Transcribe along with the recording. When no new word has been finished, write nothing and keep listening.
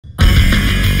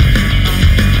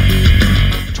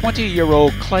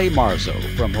20-year-old Clay Marzo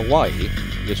from Hawaii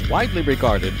is widely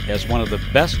regarded as one of the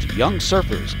best young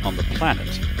surfers on the planet.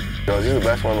 He's the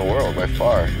best one in the world by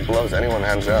far. He blows anyone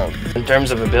hands down. In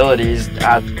terms of abilities,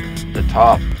 at the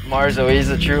top. Marzo, he's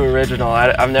a true original.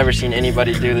 I've never seen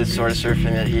anybody do this sort of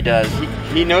surfing that he does.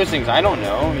 He knows things I don't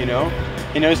know, you know?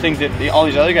 He knows things that all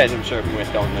these other guys I'm surfing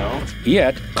with don't know.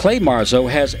 Yet, Clay Marzo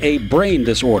has a brain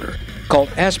disorder called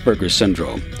Aspergers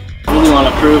Syndrome. I really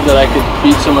want to prove that I could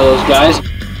beat some of those guys.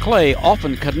 Clay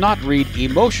often could not read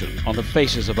emotion on the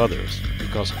faces of others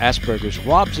because Asperger's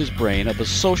robs his brain of a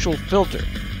social filter.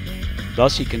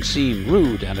 Thus, he can seem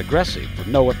rude and aggressive for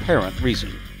no apparent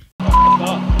reason.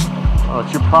 Oh,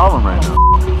 it's your problem right now.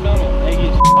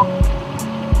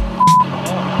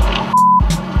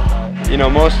 You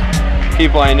know, most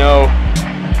people I know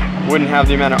wouldn't have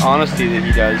the amount of honesty that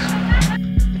he does.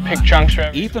 Pick chunks for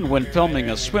everything. Even when filming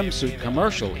a swimsuit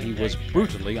commercial, he was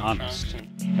brutally honest.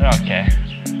 Okay.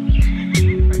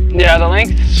 Yeah, the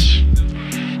length's,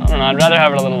 I don't know, I'd rather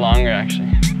have it a little longer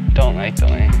actually. Don't like the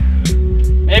length.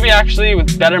 Maybe actually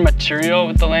with better material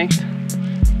with the length,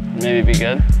 maybe be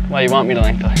good. Well, you want me to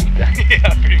length the length? Yeah,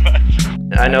 pretty much.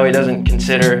 I know he doesn't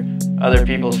consider other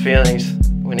people's feelings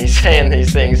when he's saying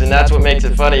these things, and that's what makes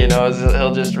it funny, you know, is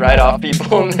he'll just write off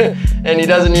people and he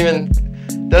doesn't even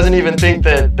think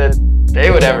that they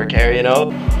would ever care, you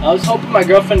know? I was hoping my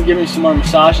girlfriend would give me some more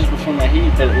massages before my heat,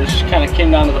 but it was just kind of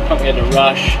came down to the point we had to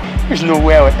rush. There's no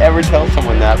way I would ever tell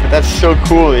someone that, but that's so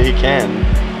cool that he can.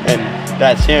 And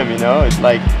that's him, you know? It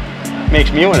like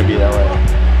makes me want to be that way.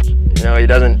 You know, he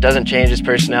doesn't change his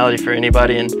personality for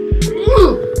anybody, and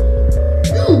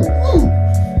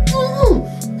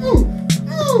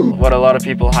what a lot of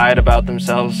people hide about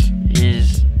themselves, he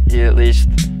at least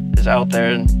is out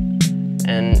there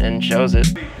and shows it.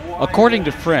 According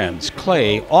to friends,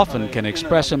 Clay often can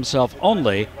express himself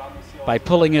only by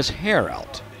pulling his hair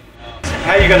out.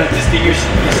 How are you going to distinguish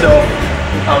yourself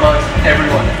amongst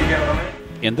everyone, if you get what I mean?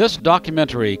 In this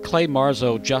documentary, Clay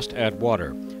Marzo Just Add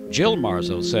Water, Jill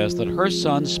Marzo says that her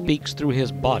son speaks through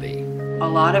his body. A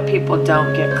lot of people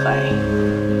don't get Clay.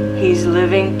 He's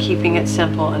living, keeping it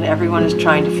simple, and everyone is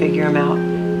trying to figure him out.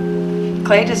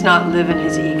 Clay does not live in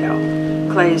his ego.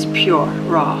 Clay is pure,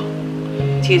 raw.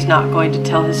 He is not going to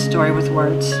tell his story with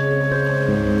words.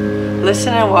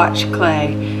 Listen and watch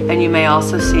Clay, and you may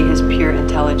also see his pure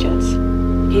intelligence.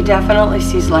 He definitely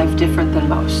sees life different than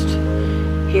most.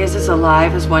 He is as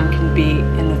alive as one can be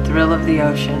in the thrill of the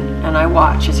ocean, and I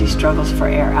watch as he struggles for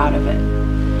air out of it.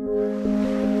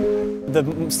 The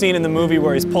scene in the movie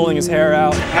where he's pulling his hair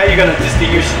out. How are you going to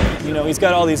distinguish? You know, he's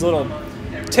got all these little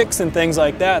tics and things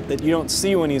like that that you don't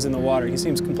see when he's in the water. He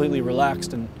seems completely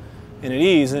relaxed and at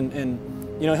ease, and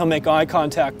you know, he'll make eye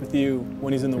contact with you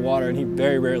when he's in the water, and he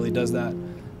very rarely does that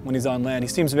when he's on land. He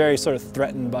seems very sort of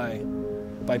threatened by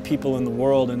people in the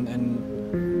world,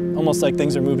 and almost like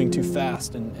things are moving too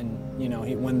fast, and you know,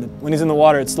 when he's in the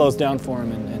water, it slows down for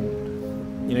him,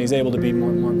 and you know, he's able to be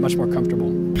much more comfortable.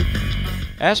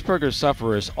 Asperger's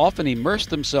sufferers often immerse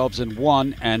themselves in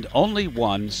one and only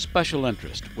one special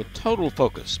interest with total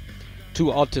focus. Two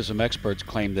autism experts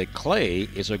claim that Clay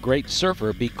is a great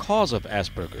surfer because of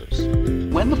Asperger's.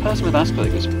 When the person with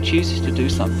Asperger's chooses to do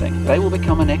something, they will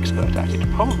become an expert at it,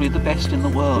 probably the best in the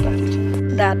world at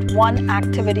it. That one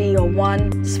activity or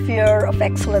one sphere of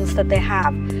excellence that they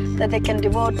have, that they can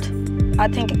devote, I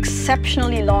think,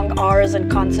 exceptionally long hours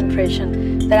and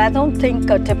concentration that I don't think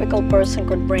a typical person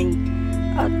could bring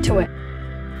to it.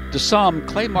 To some,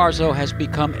 Clay Marzo has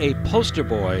become a poster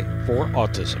boy for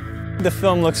autism. The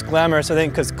film looks glamorous, I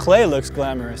think, because Clay looks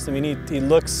glamorous. I mean, he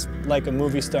looks like a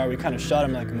movie star. We kind of shot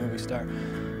him like a movie star.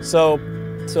 So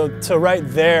right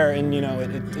there, and you know,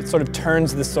 it sort of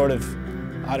turns this sort of,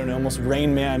 I don't know, almost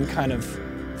Rain Man kind of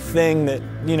thing that,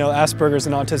 you know, Asperger's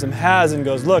and autism has, and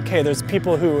goes, look, hey, there's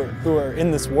people who are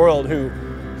in this world who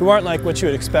aren't like what you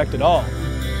would expect at all.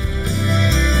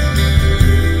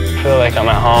 I feel like I'm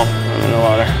at home. I'm in the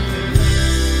water.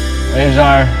 Waves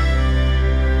are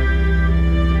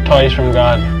toys from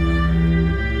God.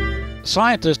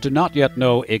 Scientists do not yet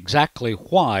know exactly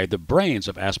why the brains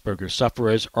of Asperger's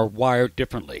sufferers are wired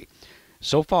differently.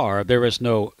 So far, there is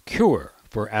no cure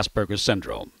for Asperger's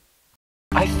syndrome.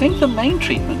 I think the main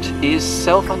treatment is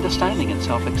self-understanding and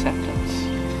self-acceptance.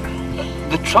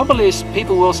 The trouble is,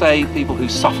 people will say people who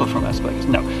suffer from Asperger's.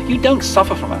 No, you don't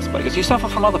suffer from Asperger's, you suffer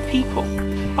from other people.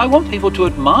 I want people to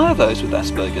admire those with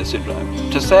Asperger's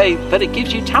syndrome, to say that it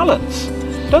gives you talents.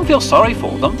 Don't feel sorry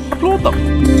for them, applaud them.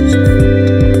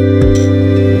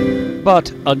 But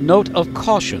a note of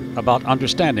caution about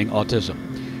understanding autism.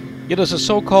 It is a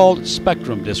so-called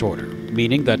spectrum disorder,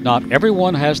 meaning that not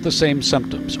everyone has the same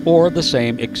symptoms or the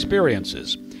same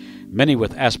experiences. Many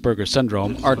with Aspergers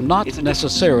syndrome are not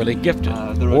necessarily gifted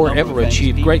There are a or number ever of famous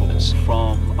achieve people greatness,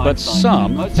 from but Einstein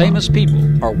some to Mozart. famous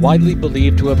people are widely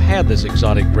believed to have had this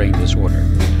exotic brain disorder.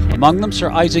 Among them Sir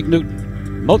Isaac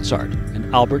Newton, Mozart,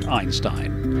 and Albert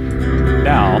Einstein.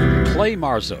 Now, Clay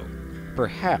Marzo,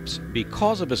 perhaps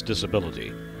because of his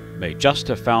disability, may just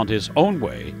have found his own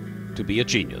way to be a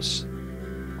genius.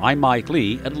 I'm Mike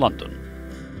Lee in London.